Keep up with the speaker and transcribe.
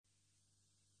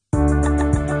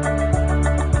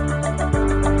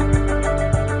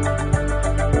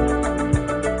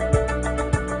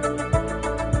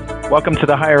Welcome to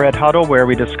the Higher Ed Huddle, where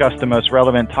we discuss the most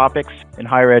relevant topics in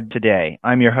higher ed today.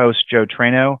 I'm your host, Joe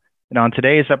Traino, and on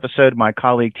today's episode, my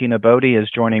colleague Tina Bodie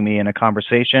is joining me in a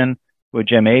conversation with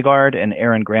Jim Agard and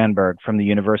Erin Granberg from the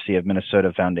University of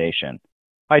Minnesota Foundation.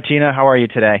 Hi, Tina. How are you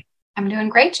today? I'm doing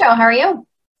great, Joe. How are you?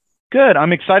 Good.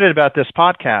 I'm excited about this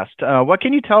podcast. What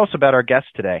can you tell us about our guest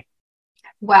today?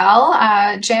 Well,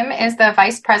 Jim is the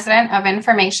Vice President of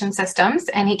Information Systems,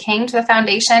 and he came to the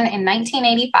foundation in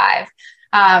 1985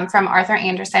 from Arthur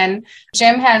Andersen.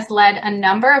 Jim has led a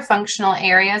number of functional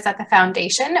areas at the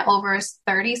foundation over his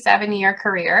 37-year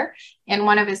career. And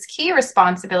one of his key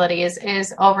responsibilities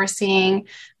is overseeing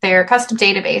their custom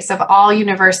database of all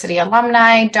university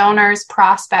alumni, donors,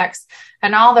 prospects,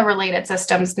 and all the related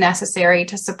systems necessary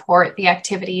to support the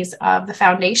activities of the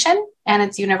foundation and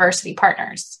its university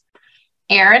partners.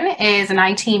 Erin is an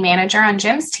IT manager on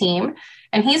Jim's team,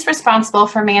 and he's responsible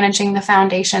for managing the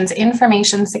foundation's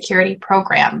information security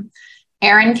program.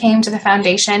 Erin came to the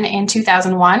foundation in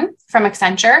 2001 from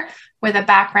Accenture with a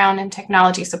background in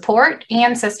technology support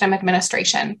and system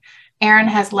administration. Erin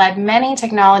has led many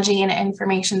technology and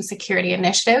information security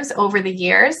initiatives over the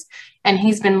years, and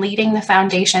he's been leading the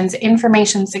foundation's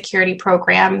information security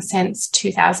program since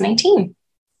 2018.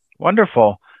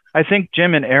 Wonderful. I think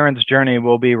Jim and Erin's journey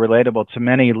will be relatable to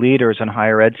many leaders in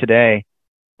higher ed today.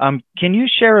 Can you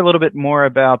share a little bit more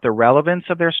about the relevance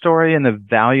of their story and the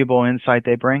valuable insight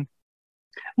they bring?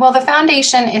 Well, the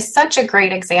foundation is such a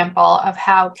great example of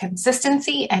how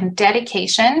consistency and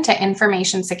dedication to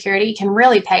information security can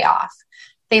really pay off.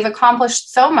 They've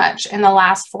accomplished so much in the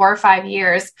last 4 or 5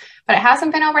 years, but it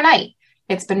hasn't been overnight.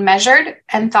 It's been measured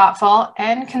and thoughtful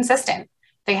and consistent.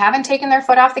 They haven't taken their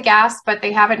foot off the gas, but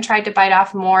they haven't tried to bite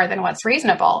off more than what's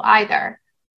reasonable either.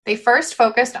 They first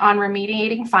focused on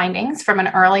remediating findings from an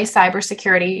early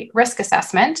cybersecurity risk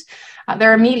assessment,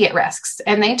 their immediate risks,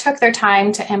 and they took their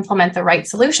time to implement the right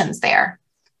solutions there.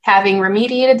 Having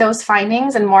remediated those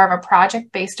findings in more of a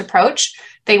project-based approach,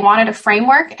 they wanted a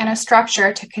framework and a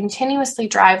structure to continuously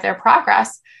drive their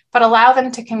progress, but allow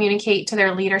them to communicate to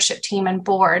their leadership team and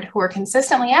board, who are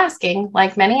consistently asking,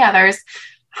 like many others,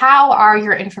 how are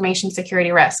your information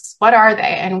security risks? What are they?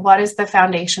 And what is the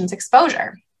foundation's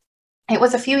exposure? It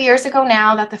was a few years ago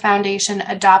now that the foundation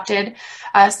adopted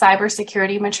a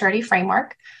cybersecurity maturity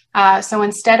framework. So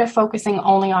instead of focusing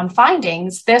only on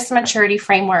findings, this maturity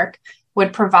framework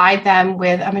would provide them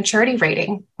with a maturity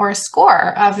rating or a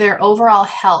score of their overall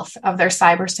health of their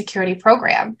cybersecurity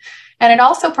program. And it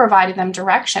also provided them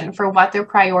direction for what their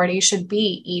priorities should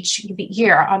be each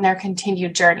year on their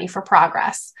continued journey for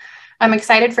progress. I'm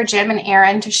excited for Jim and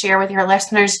Erin to share with your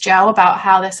listeners, Joe, about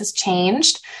how this has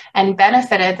changed and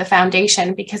benefited the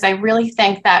foundation, because I really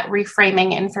think that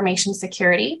reframing information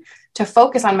security to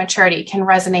focus on maturity can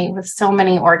resonate with so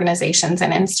many organizations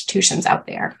and institutions out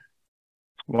there.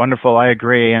 Wonderful. I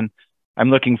agree. And I'm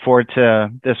looking forward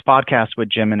to this podcast with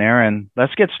Jim and Erin.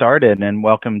 Let's get started and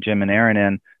welcome Jim and Erin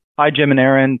in. Hi, Jim and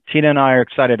Erin. Tina and I are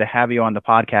excited to have you on the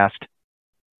podcast.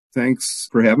 Thanks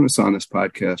for having us on this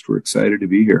podcast. We're excited to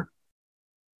be here.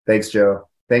 Thanks, Joe.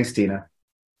 Thanks, Tina.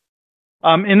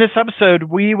 In this episode,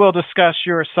 we will discuss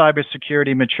your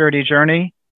cybersecurity maturity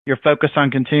journey, your focus on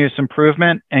continuous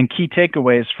improvement, and key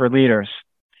takeaways for leaders.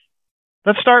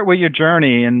 Let's start with your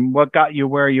journey and what got you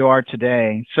where you are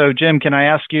today. So, Jim, can I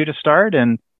ask you to start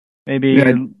and maybe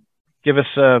give us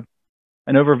an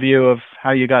overview of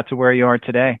how you got to where you are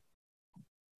today?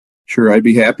 Sure, I'd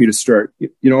be happy to start.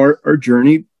 Our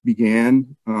journey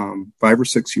began 5 or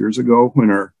 6 years ago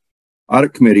when our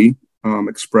audit committee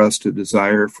expressed a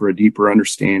desire for a deeper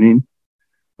understanding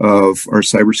of our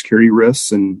cybersecurity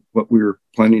risks and what we were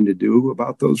planning to do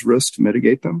about those risks to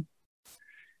mitigate them.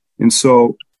 And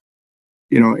so,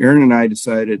 Erin and I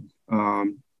decided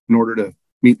in order to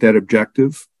meet that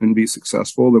objective and be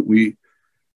successful that we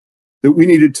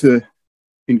needed to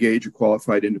engage a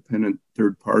qualified independent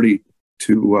third party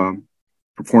to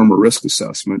perform a risk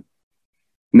assessment.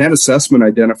 And that assessment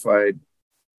identified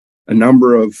a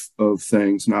number of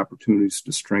things and opportunities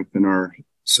to strengthen our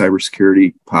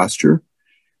cybersecurity posture.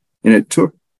 And it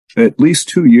took at least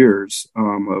 2 years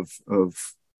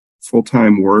of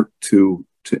full-time work to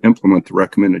implement the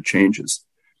recommended changes.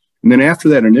 And then after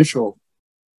that initial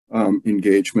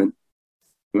engagement,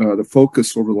 the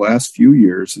focus over the last few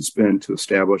years has been to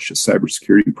establish a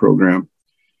cybersecurity program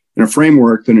and a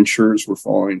framework that ensures we're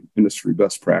following industry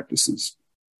best practices.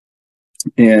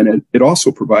 And it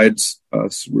also provides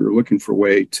us, we're looking for a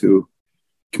way to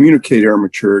communicate our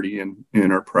maturity and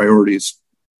our priorities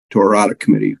to our audit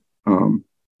committee.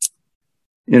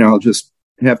 I'll just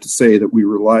have to say that we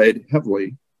relied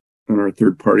heavily on our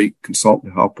third-party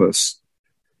consultant to help us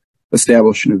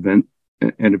establish an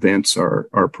and advance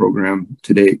our program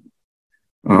to date.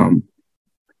 And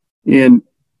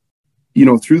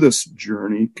through this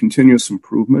journey, continuous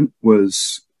improvement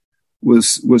was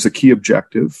a key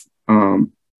objective.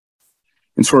 And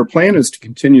so our plan is to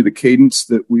continue the cadence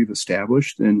that we've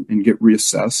established and get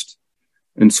reassessed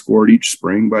and scored each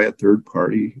spring by a third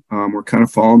party. We're kind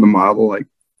of following the model like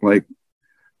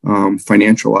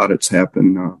financial audits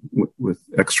happen with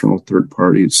external third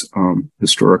parties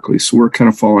historically. So we're kind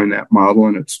of following that model,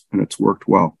 and it's worked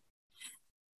well.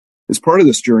 As part of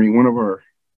this journey, one of our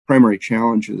primary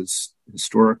challenges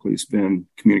historically has been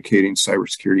communicating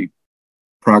cybersecurity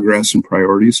progress and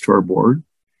priorities to our board,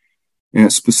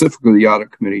 and specifically the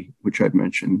audit committee, which I've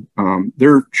mentioned.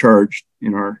 They're charged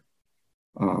in our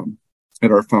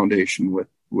at our foundation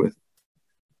with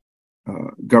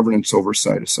governance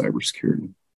oversight of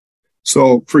cybersecurity.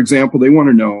 So, for example, they want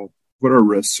to know what our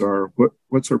risks are,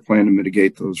 what's our plan to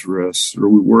mitigate those risks? Are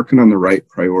we working on the right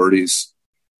priorities?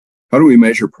 How do we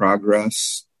measure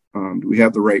progress? Do we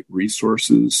have the right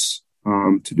resources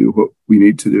to do what we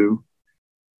need to do?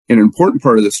 And an important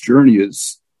part of this journey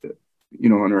is,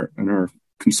 and our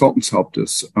consultants helped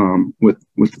us with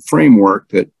the framework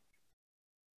that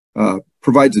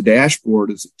provides a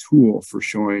dashboard as a tool for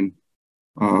showing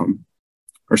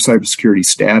our cybersecurity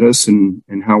status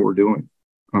and how we're doing.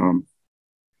 And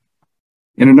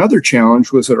another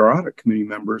challenge was that our audit committee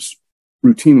members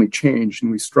routinely changed,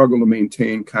 and we struggle to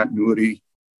maintain continuity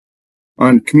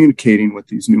on communicating with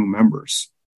these new members.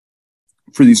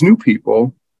 For these new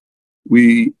people,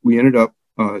 we ended up,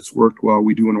 it's worked well.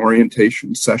 We do an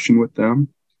orientation session with them,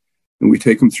 and we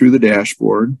take them through the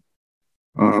dashboard.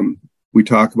 We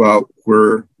talk about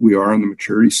where we are on the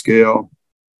maturity scale,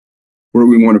 where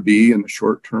we want to be in the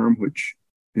short term, which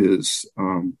is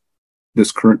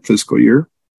this current fiscal year,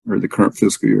 or the current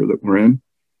fiscal year that we're in,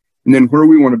 and then where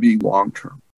we want to be long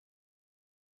term.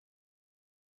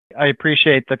 I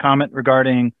appreciate the comment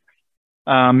regarding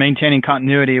maintaining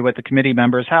continuity with the committee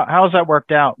members. How has that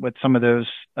worked out with some of those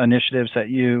initiatives that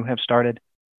you have started?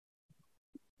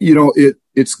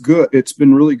 It's good. It's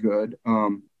been really good.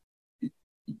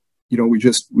 We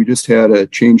just had a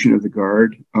changing of the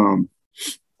guard,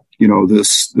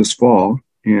 this fall,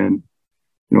 and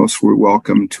so we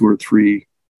welcome 2 or 3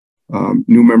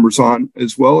 new members on,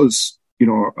 as well as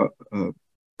the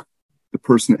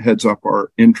person that heads up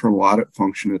our internal audit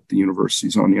function at the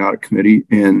university's on the audit committee,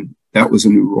 and that was a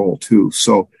new role too.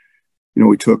 So,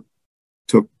 we took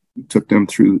him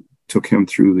through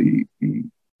the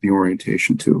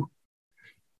orientation too.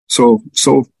 So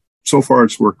far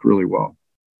it's worked really well.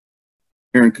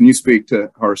 Aaron, can you speak to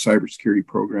how our cybersecurity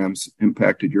programs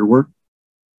impacted your work?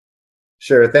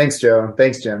 Sure. Thanks, Joe.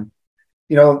 Thanks, Jim.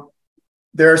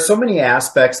 There are so many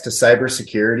aspects to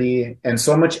cybersecurity and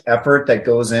so much effort that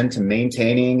goes into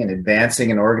maintaining and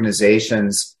advancing an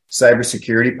organization's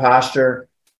cybersecurity posture.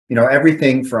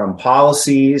 Everything from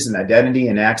policies and identity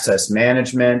and access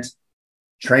management,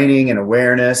 training and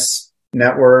awareness,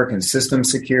 network and system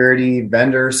security,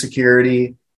 vendor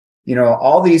security,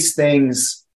 all these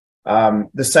things. The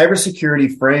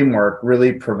cybersecurity framework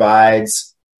really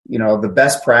provides, the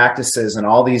best practices in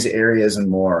all these areas and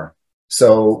more.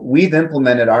 So we've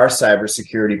implemented our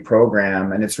cybersecurity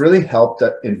program, and it's really helped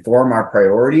inform our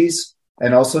priorities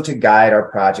and also to guide our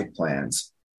project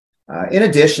plans. In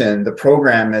addition, the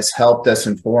program has helped us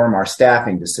inform our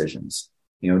staffing decisions.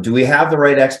 Do we have the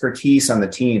right expertise on the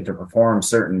team to perform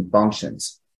certain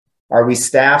functions? Are we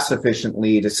staffed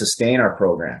sufficiently to sustain our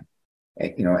program?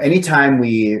 Anytime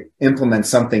we implement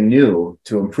something new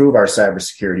to improve our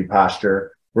cybersecurity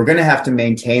posture, we're going to have to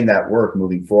maintain that work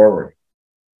moving forward.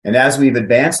 And as we've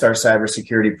advanced our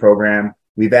cybersecurity program,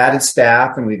 we've added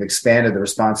staff and we've expanded the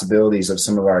responsibilities of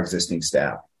some of our existing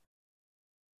staff.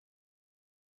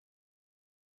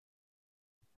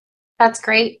 That's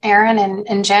great, Aaron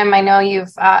and Jim. I know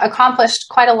you've accomplished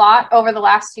quite a lot over the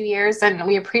last few years, and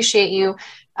we appreciate you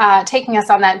taking us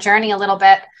on that journey a little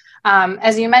bit.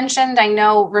 As you mentioned, I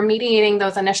know remediating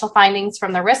those initial findings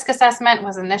from the risk assessment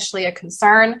was initially a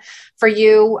concern for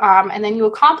you, and then you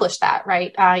accomplished that,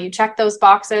 right? You checked those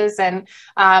boxes and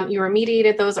you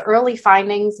remediated those early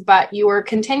findings, but you were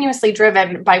continuously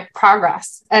driven by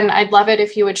progress. And I'd love it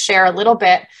if you would share a little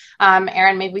bit,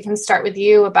 Aaron, maybe we can start with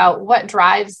you about what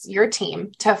drives your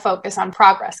team to focus on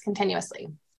progress continuously.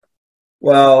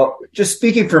 Well, just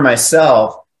speaking for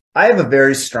myself, I have a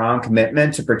very strong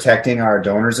commitment to protecting our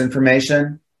donors'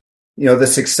 information. The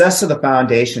success of the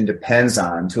foundation depends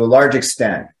on, to a large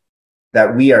extent,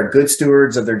 that we are good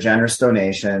stewards of their generous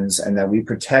donations and that we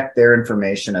protect their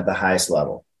information at the highest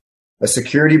level. A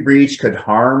security breach could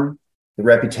harm the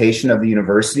reputation of the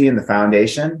university and the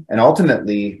foundation, and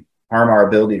ultimately harm our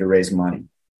ability to raise money.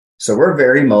 So we're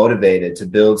very motivated to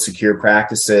build secure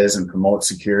practices and promote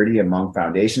security among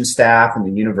foundation staff and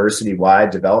the university-wide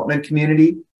development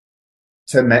community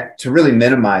to really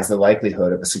minimize the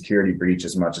likelihood of a security breach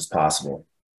as much as possible.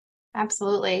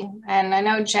 Absolutely. And I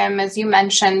know, Jim, as you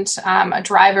mentioned, a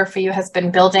driver for you has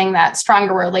been building that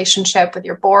stronger relationship with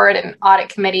your board and audit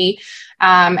committee,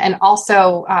 and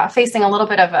also facing a little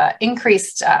bit of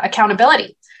increased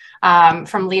accountability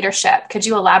from leadership. Could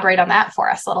you elaborate on that for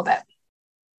us a little bit?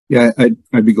 Yeah,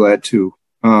 I'd be glad to.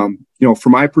 From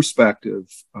my perspective,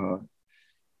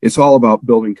 it's all about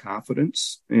building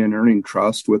confidence and earning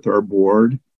trust with our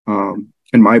board and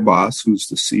my boss, who's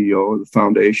the CEO of the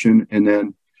foundation, and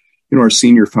then our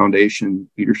senior foundation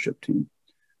leadership team.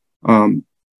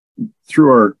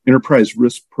 Through our enterprise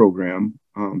risk program,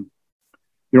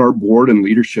 our board and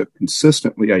leadership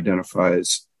consistently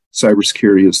identifies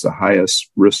cybersecurity as the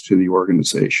highest risk to the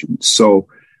organization. So,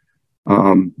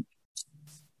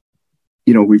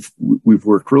 we've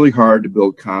worked really hard to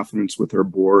build confidence with our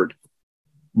board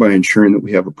by ensuring that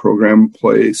we have a program in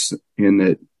place and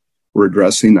that we're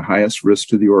addressing the highest risk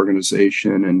to the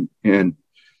organization, and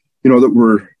that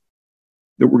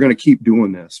we're going to keep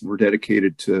doing this. We're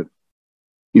dedicated to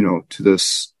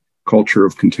this culture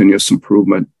of continuous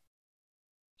improvement.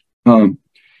 And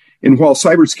while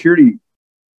cybersecurity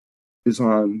is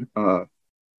on an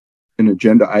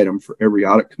agenda item for every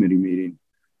audit committee meeting,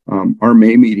 our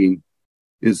May meeting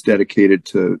is dedicated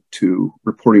to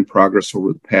reporting progress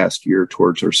over the past year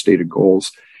towards our stated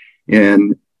goals.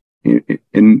 And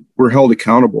we're held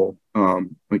accountable,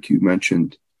 like you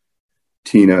mentioned,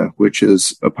 Tina, which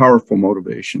is a powerful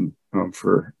motivation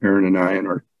for Aaron and I and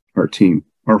our team,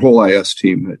 our whole IS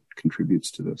team that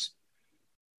contributes to this.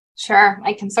 Sure.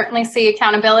 I can certainly see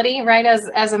accountability, right,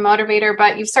 as a motivator,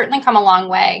 but you've certainly come a long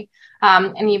way.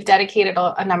 And you've dedicated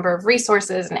a number of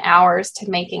resources and hours to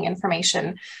making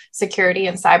information security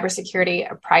and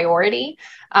cybersecurity a priority.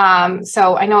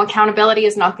 So I know accountability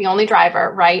is not the only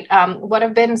driver, right? What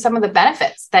have been some of the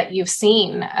benefits that you've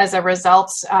seen as a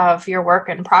result of your work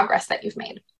and progress that you've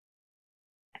made?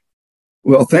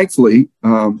 Well, thankfully,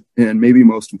 and maybe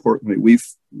most importantly,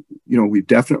 we've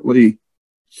definitely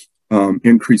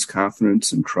increased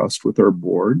confidence and trust with our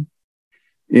board.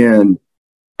 And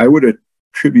I would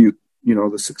attribute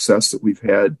the success that we've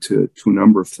had to a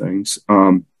number of things.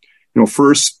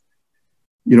 First,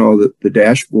 the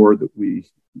dashboard that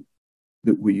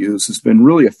we use has been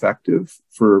really effective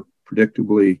for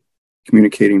predictably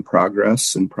communicating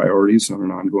progress and priorities on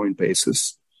an ongoing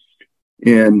basis.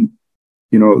 And,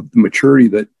 the maturity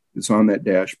that is on that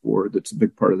dashboard, that's a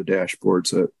big part of the dashboard.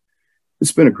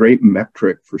 It's been a great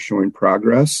metric for showing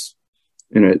progress.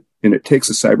 And it takes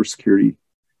a cybersecurity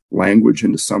language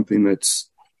into something that's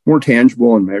more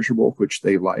tangible and measurable, which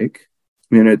they like.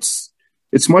 And it's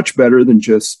much better than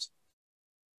just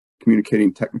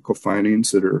communicating technical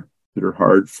findings that are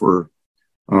hard for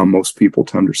most people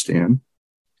to understand.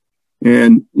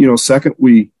 And second,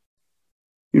 we've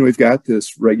got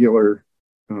this regular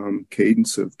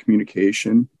cadence of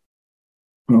communication,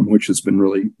 which has been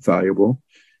really valuable.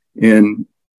 And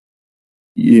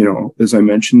as I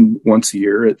mentioned, once a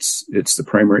year, it's the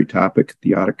primary topic at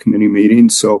the audit committee meeting.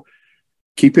 So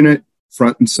keeping it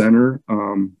front and center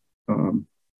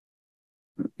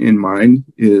in mind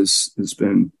has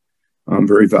been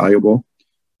very valuable.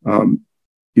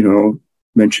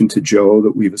 Mentioned to Joe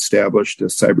that we've established a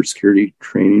cybersecurity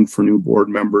training for new board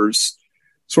members.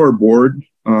 So our board,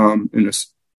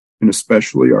 and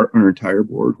especially our entire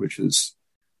board, which is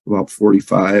about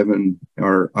 45, and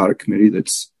our audit committee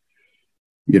that's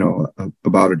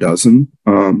about a dozen,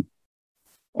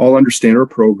 all understand our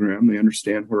program. They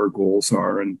understand what our goals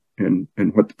are and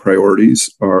what the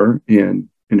priorities are and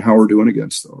how we're doing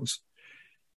against those.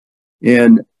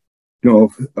 And,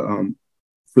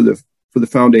 for the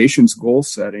foundation's goal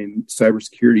setting,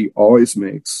 cybersecurity always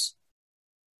makes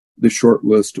the short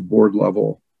list of board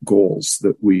level goals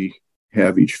that we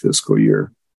have each fiscal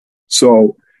year.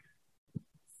 So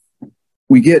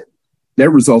that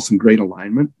results in great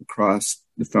alignment across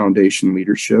the foundation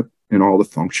leadership and all the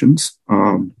functions.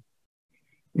 And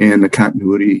the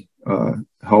continuity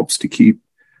helps to keep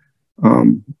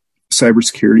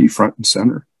cybersecurity front and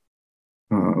center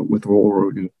with the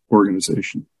whole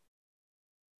organization.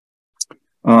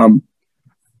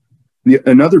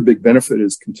 Another big benefit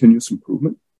is continuous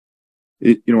improvement.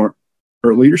 Our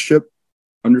leadership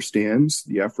understands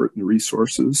the effort and the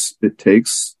resources it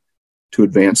takes to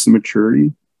advance the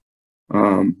maturity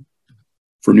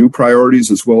for new priorities,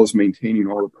 as well as maintaining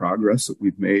all the progress that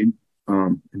we've made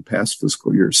in past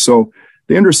fiscal years. So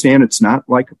they understand it's not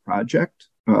like a project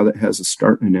that has a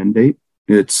start and an end date.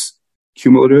 It's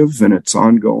cumulative and it's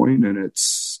ongoing, and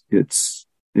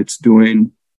it's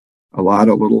doing a lot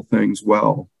of little things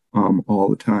well all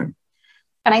the time.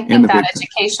 And I think that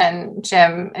education,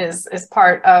 Jim, is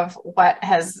part of what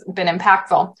has been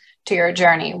impactful to your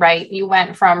journey, right? You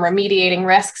went from remediating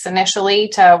risks initially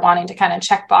to wanting to kind of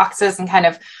check boxes and kind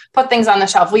of put things on the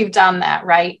shelf. We've done that,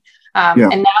 right?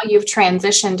 And now you've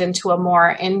transitioned into a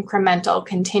more incremental,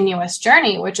 continuous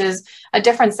journey, which is a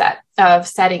different set of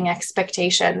setting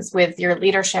expectations with your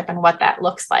leadership and what that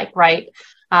looks like, right?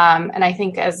 And I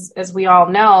think as we all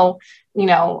know, you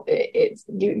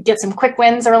get some quick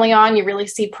wins early on, you really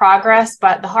see progress,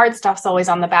 but the hard stuff's always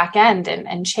on the back end,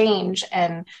 and change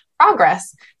and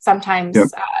progress sometimes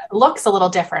looks a little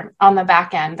different on the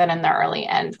back end than in the early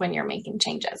end when you're making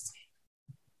changes.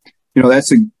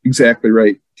 That's exactly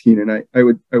right, Tina. And I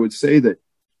would say that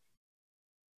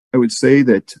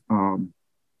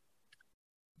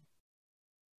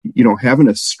having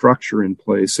a structure in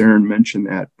place, Aaron mentioned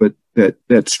that, but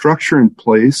that structure in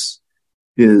place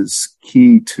is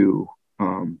key to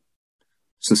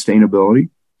sustainability,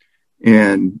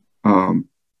 and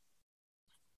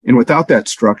without that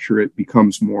structure, it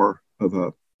becomes more of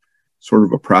a sort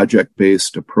of a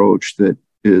project-based approach that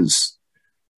is,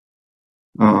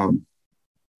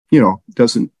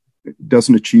 doesn't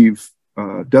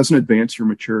advance your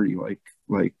maturity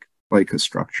like a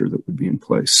structure that would be in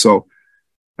place. So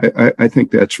I think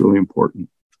that's really important.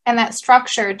 And that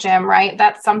structure, Jim, right?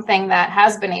 That's something that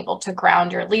has been able to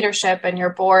ground your leadership and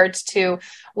your boards to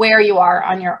where you are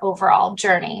on your overall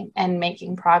journey and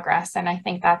making progress. And I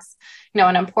think that's,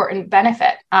 an important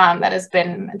benefit that has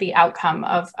been the outcome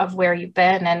of where you've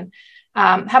been. And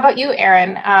how about you,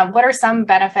 Aaron? What are some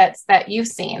benefits that you've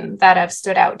seen that have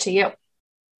stood out to you?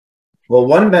 Well,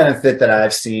 one benefit that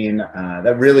I've seen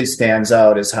that really stands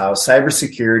out is how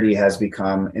cybersecurity has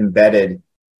become embedded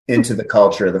into the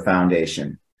culture of the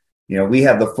foundation. We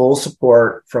have the full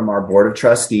support from our board of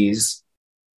trustees,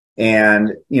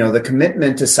 and, the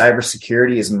commitment to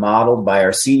cybersecurity is modeled by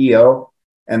our CEO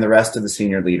and the rest of the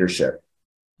senior leadership.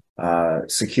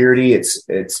 Security,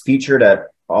 it's featured at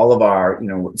all of our,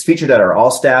 it's featured at our all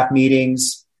staff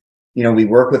meetings. We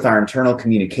work with our internal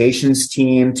communications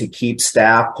team to keep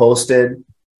staff posted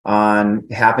on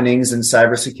happenings in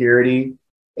cybersecurity.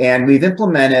 And we've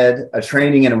implemented a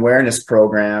training and awareness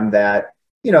program that,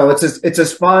 it's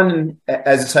as fun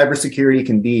as cybersecurity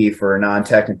can be for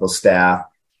non-technical staff.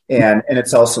 And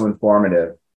it's also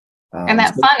informative. And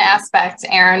that fun aspect,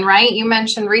 Aaron, right? You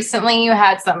mentioned recently you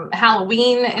had some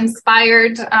Halloween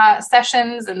inspired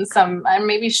sessions and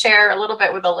maybe share a little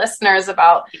bit with the listeners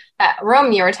about that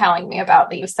room you were telling me about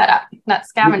that you set up, that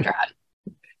scavenger hunt.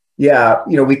 Yeah.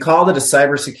 We called it a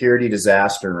cybersecurity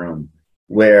disaster room,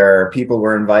 where people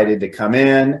were invited to come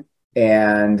in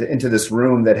and into this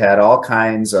room that had all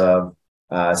kinds of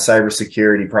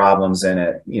cybersecurity problems in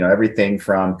it. Everything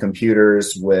from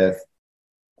computers with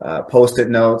Post-it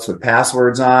notes with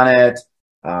passwords on it,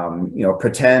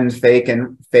 pretend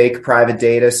fake private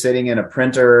data sitting in a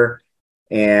printer,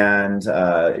 and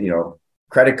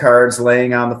credit cards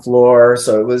laying on the floor.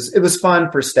 So it was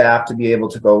fun for staff to be able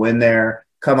to go in there,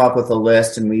 come up with a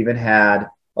list, and we even had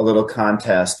a little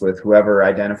contest with whoever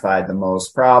identified the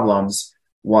most problems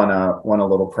won a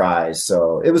little prize.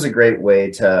 So it was a great way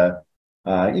to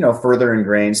further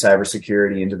ingrain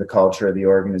cybersecurity into the culture of the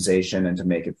organization and to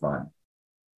make it fun.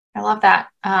 I love that.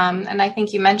 And I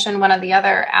think you mentioned one of the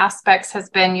other aspects has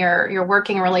been your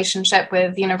working relationship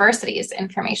with the university's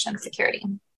information security.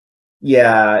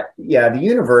 Yeah. The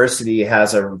university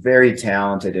has a very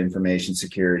talented information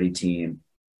security team.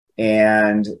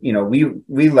 And,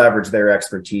 we leverage their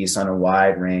expertise on a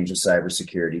wide range of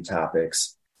cybersecurity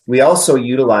topics. We also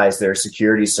utilize their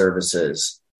security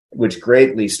services, which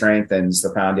greatly strengthens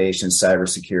the foundation's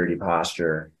cybersecurity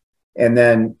posture. And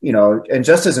then, and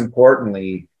just as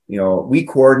importantly, we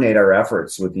coordinate our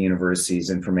efforts with the university's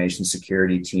information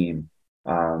security team,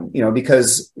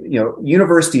 because,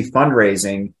 university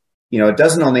fundraising, it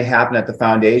doesn't only happen at the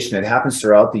foundation, it happens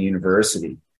throughout the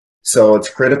university. So it's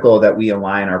critical that we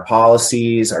align our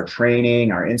policies, our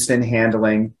training, our incident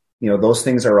handling. Those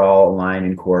things are all aligned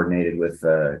and coordinated with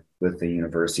the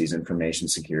university's information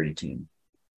security team.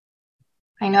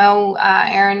 I know,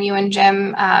 Aaron, you and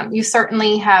Jim, you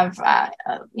certainly have,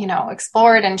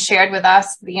 explored and shared with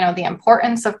us, the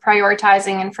importance of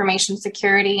prioritizing information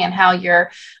security and how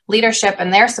your leadership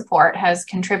and their support has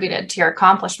contributed to your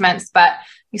accomplishments. But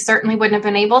you certainly wouldn't have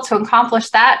been able to accomplish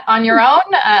that on your own,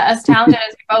 as talented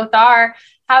as you both are.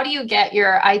 How do you get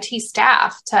your IT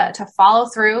staff to follow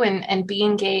through and be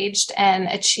engaged and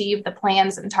achieve the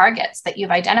plans and targets that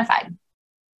you've identified?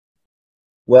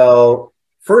 Well,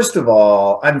 First of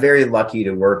all, I'm very lucky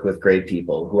to work with great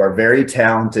people who are very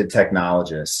talented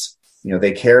technologists.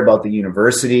 They care about the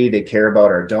university, they care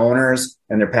about our donors,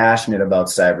 and they're passionate about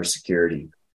cybersecurity.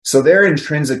 So they're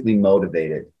intrinsically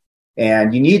motivated.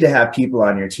 And you need to have people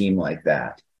on your team like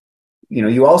that.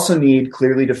 You also need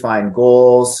clearly defined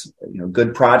goals,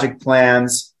 good project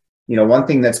plans. One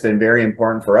thing that's been very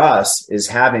important for us is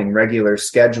having regular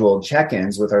scheduled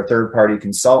check-ins with our third-party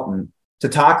consultant to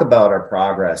talk about our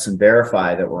progress and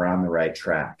verify that we're on the right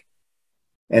track.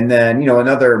 And then,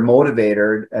 another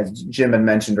motivator, as Jim had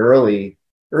mentioned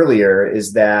earlier,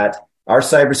 is that our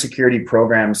cybersecurity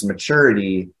program's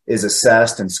maturity is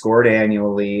assessed and scored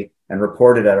annually and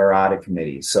reported at our audit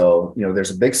committee. So,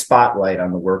 there's a big spotlight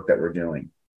on the work that we're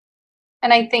doing.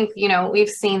 And I think, we've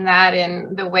seen that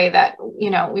in the way that,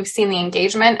 we've seen the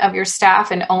engagement of your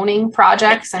staff in owning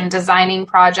projects and designing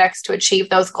projects to achieve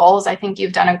those goals. I think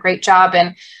you've done a great job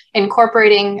in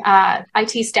incorporating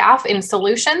IT staff in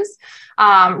solutions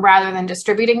rather than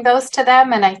distributing those to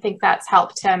them. And I think that's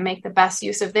helped to make the best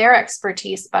use of their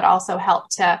expertise, but also help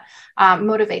to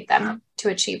motivate them to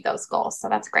achieve those goals. So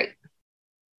that's great.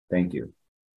 Thank you.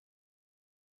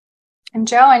 And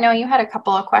Joe, I know you had a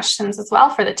couple of questions as well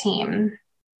for the team.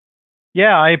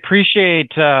 Yeah, I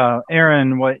appreciate,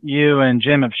 Aaron, what you and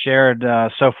Jim have shared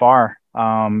so far.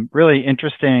 Really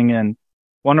interesting and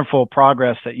wonderful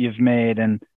progress that you've made,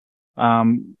 and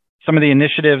some of the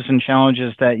initiatives and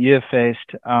challenges that you've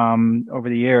faced over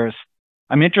the years.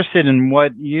 I'm interested in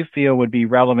what you feel would be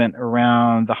relevant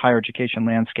around the higher education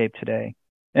landscape today.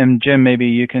 And Jim, maybe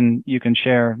you can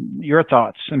share your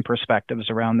thoughts and perspectives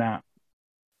around that.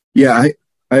 Yeah,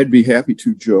 I'd be happy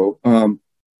to, Joe.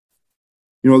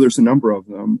 There's a number of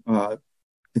them.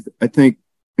 I think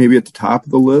maybe at the top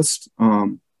of the list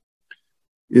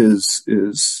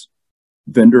is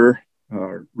vendor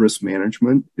risk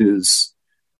management has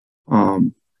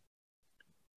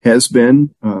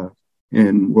been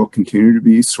and will continue to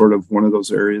be sort of one of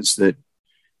those areas that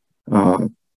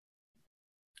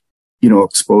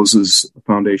exposes a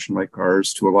foundation like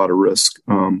ours to a lot of risk.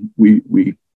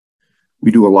 We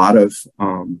do a lot of,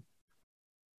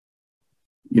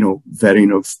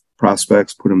 vetting of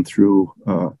prospects, put them through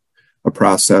a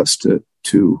process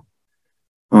to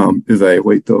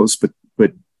evaluate those. But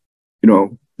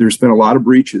there's been a lot of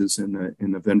breaches in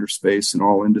the vendor space in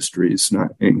all industries, not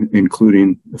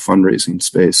including the fundraising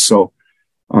space. So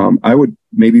I would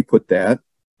maybe put that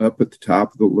up at the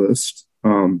top of the list.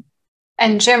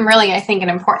 And Jim, really, I think an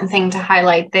important thing to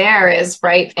highlight there is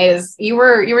you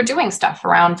were doing stuff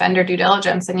around vendor due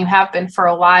diligence, and you have been for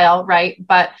a while, right?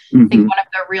 But I think one of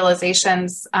the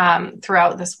realizations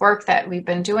throughout this work that we've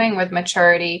been doing with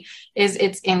maturity is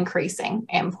its increasing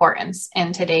importance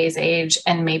in today's age,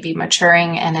 and maybe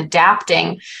maturing and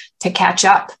adapting to catch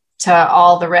up to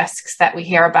all the risks that we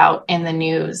hear about in the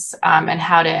news, and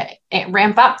how to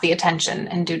ramp up the attention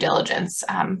and due diligence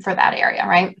for that area,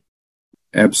 right?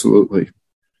 Absolutely.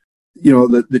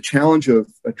 The challenge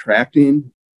of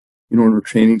attracting, and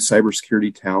retaining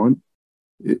cybersecurity talent,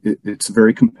 it's a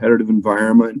very competitive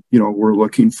environment. We're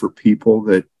looking for people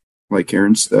that, like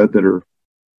Aaron said, that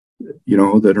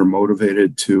are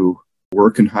motivated to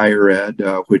work in higher ed,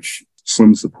 which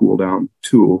slims the pool down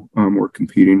too. We're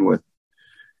competing with,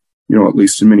 at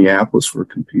least in Minneapolis, we're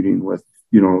competing with,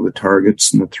 the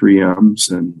Targets and the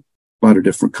 3Ms and a lot of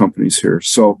different companies here.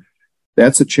 So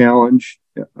that's a challenge.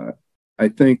 I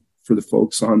think for the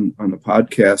folks on the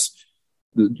podcast,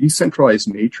 the decentralized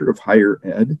nature of higher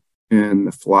ed and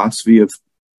the philosophy of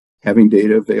having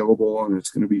data available and it's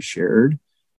going to be shared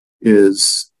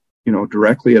is,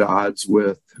 directly at odds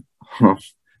with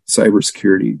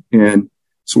cybersecurity. And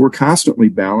so we're constantly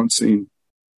balancing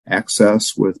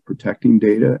access with protecting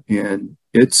data. And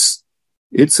it's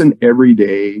an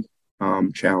everyday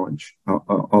challenge.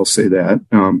 I'll say that.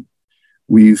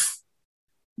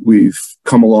 We've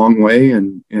come a long way,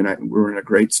 and we're in a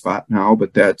great spot now.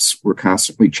 But we're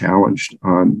constantly challenged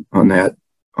on that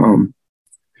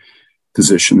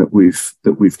position that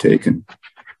we've taken.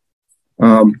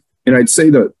 And I'd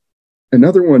say that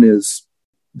another one is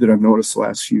that I've noticed the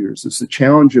last few years is the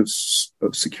challenge of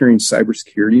securing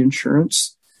cybersecurity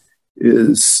insurance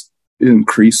is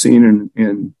increasing,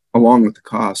 and along with the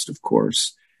cost, of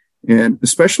course, and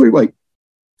especially like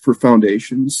for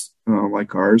foundations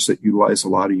like ours that utilize a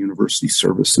lot of university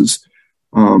services,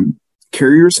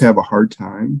 carriers have a hard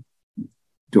time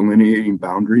delineating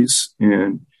boundaries.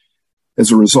 And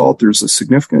as a result, there's a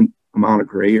significant amount of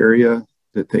gray area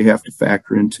that they have to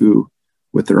factor into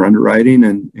with their underwriting.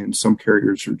 And some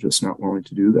carriers are just not willing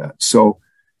to do that. So,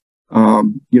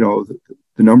 the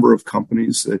number of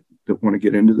companies that want to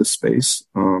get into this space,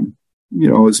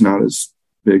 is not as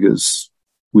big as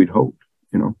we'd hoped,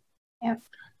 you know. Yeah.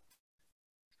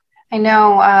 I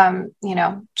know,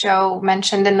 Joe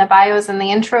mentioned in the bios and the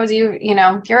intros,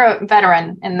 you're a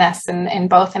veteran in this, in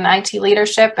both in IT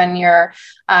leadership and your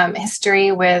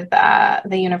history with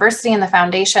the university and the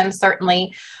foundation.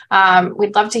 Certainly,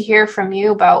 we'd love to hear from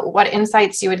you about what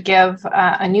insights you would give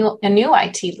a new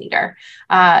IT leader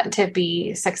to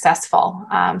be successful.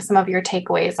 Some of your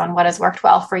takeaways on what has worked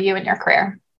well for you in your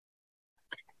career.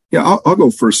 Yeah, I'll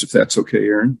go first if that's okay,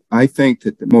 Erin. I think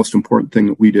that the most important thing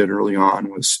that we did early on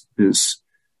is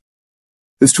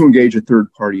to engage a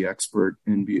third-party expert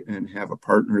and have a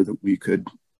partner that we could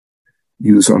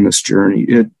use on this journey.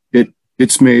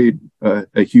 It's made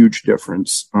a huge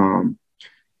difference, and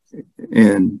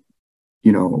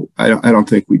you know, I don't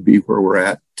think we'd be where we're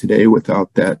at today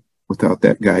without that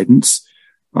guidance.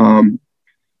 And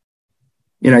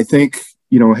I think,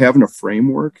 you know, having a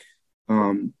framework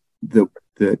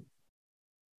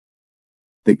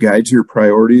that guides your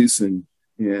priorities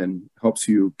and helps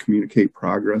you communicate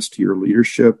progress to your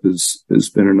leadership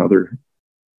has been another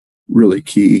really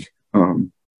key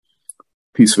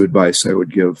piece of advice I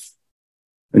would give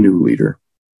a new leader.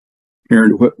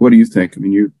 Erin, what do you think? I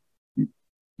mean,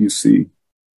 you see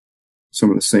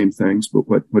some of the same things, but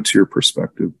what's your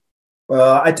perspective?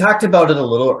 Well, I talked about it a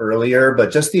little earlier,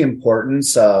 but just the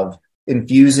importance of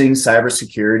infusing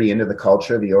cybersecurity into the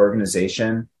culture of the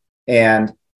organization.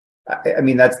 And I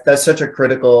mean, that's such a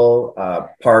critical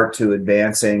part to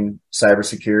advancing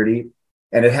cybersecurity.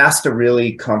 And it has to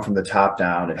really come from the top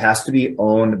down. It has to be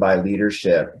owned by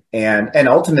leadership and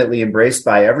ultimately embraced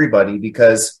by everybody,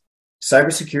 because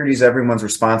cybersecurity is everyone's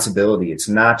responsibility. It's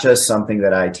not just something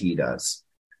that IT does.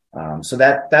 So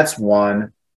that's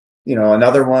one. You know,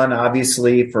 another one,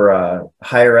 obviously, for a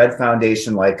higher ed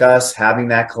foundation like us, having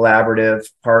that collaborative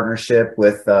partnership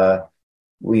with the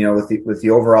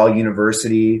overall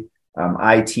university,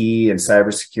 IT and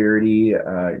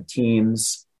cybersecurity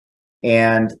teams.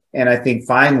 And I think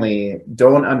finally,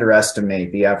 don't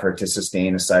underestimate the effort to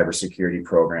sustain a cybersecurity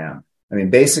program. I mean,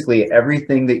 basically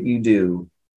everything that you do,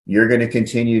 you're going to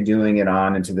continue doing it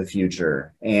on into the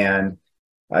future. And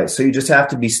so you just have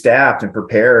to be staffed and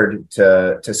prepared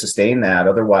to sustain that.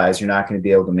 Otherwise, you're not going to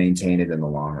be able to maintain it in the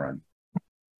long run.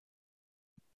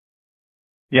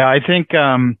 Yeah, I think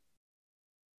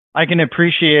I can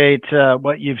appreciate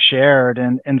what you've shared,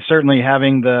 and certainly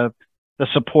having the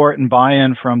support and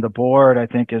buy-in from the board, I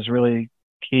think, is really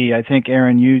key. I think,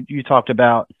 Erin, you talked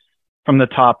about from the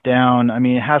top down. I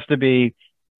mean, it has to be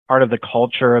part of the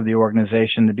culture of the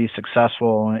organization to be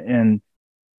successful in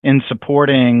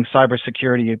supporting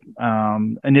cybersecurity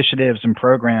initiatives and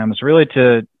programs, really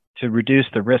to reduce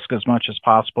the risk as much as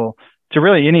possible to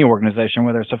really any organization,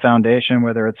 whether it's a foundation,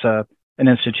 whether it's an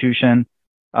institution.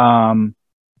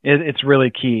 It's really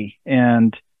key.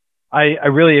 And I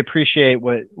really appreciate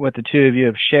what the two of you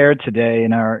have shared today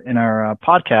in our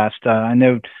podcast. I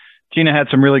know Gina had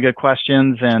some really good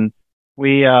questions, and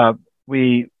we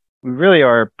really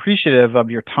are appreciative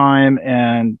of your time,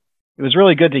 and it was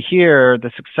really good to hear the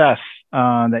success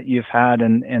that you've had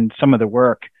and some of the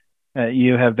work that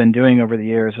you have been doing over the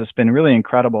years. It's been really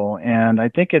incredible. And I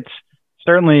think it's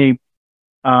certainly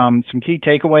some key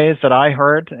takeaways that I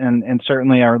heard, and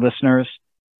certainly our listeners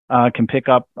can pick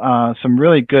up some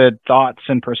really good thoughts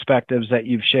and perspectives that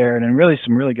you've shared, and really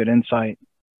some really good insight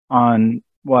on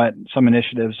what some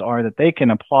initiatives are that they can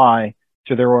apply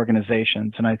to their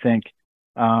organizations. And I think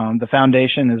the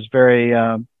foundation is very,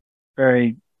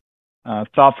 very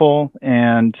thoughtful,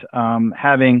 and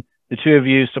having the two of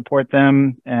you support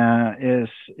them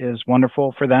is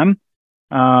wonderful for them.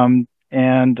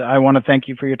 And I want to thank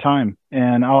you for your time.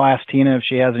 And I'll ask Tina if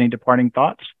she has any departing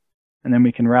thoughts, and then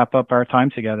we can wrap up our time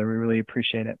together. We really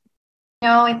appreciate it.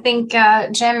 No, I think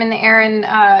Jim and Erin,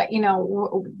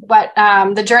 what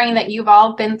the journey that you've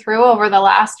all been through over the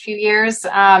last few years,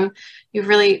 you've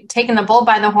really taken the bull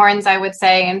by the horns, I would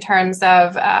say, in terms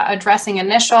of addressing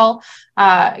initial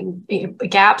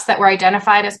gaps that were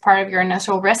identified as part of your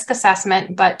initial risk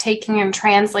assessment, but taking and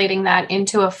translating that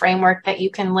into a framework that you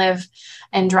can live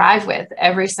and drive with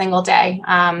every single day,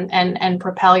 and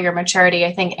propel your maturity.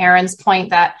 I think Erin's point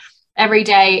that every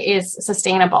day is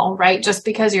sustainable, right? Just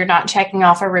because you're not checking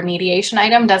off a remediation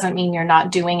item doesn't mean you're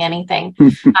not doing anything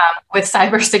with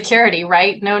cybersecurity,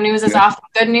 right? No news is often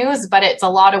good news, but it's a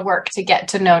lot of work to get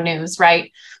to no news,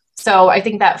 right? So I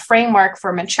think that framework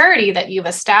for maturity that you've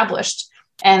established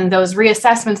and those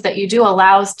reassessments that you do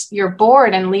allows your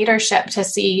board and leadership to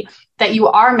see that you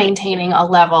are maintaining a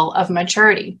level of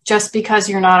maturity. Just because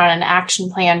you're not on an action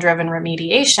plan driven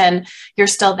remediation, you're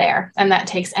still there. And that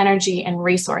takes energy and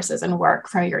resources and work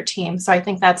from your team. So I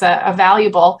think that's a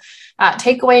valuable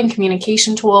takeaway and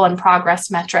communication tool and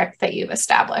progress metric that you've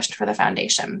established for the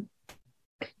foundation.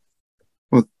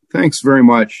 Well, thanks very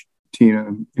much,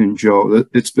 Tina and Joe.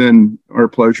 It's been our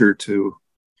pleasure to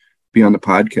be on the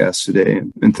podcast today,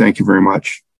 and thank you very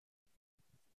much.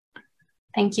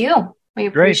 Thank you. We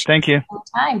appreciate Great, thank you. the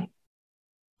time.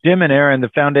 Jim and Aaron, the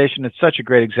foundation is such a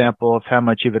great example of how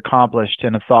much you've accomplished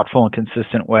in a thoughtful and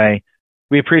consistent way.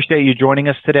 We appreciate you joining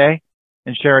us today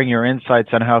and sharing your insights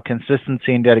on how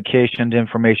consistency and dedication to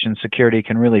information security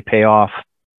can really pay off.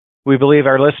 We believe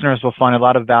our listeners will find a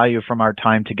lot of value from our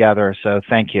time together, so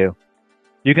thank you.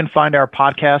 You can find our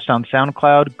podcast on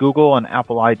SoundCloud, Google, and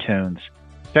Apple iTunes.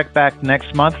 Check back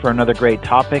next month for another great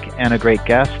topic and a great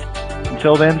guest.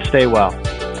 Until then, stay well.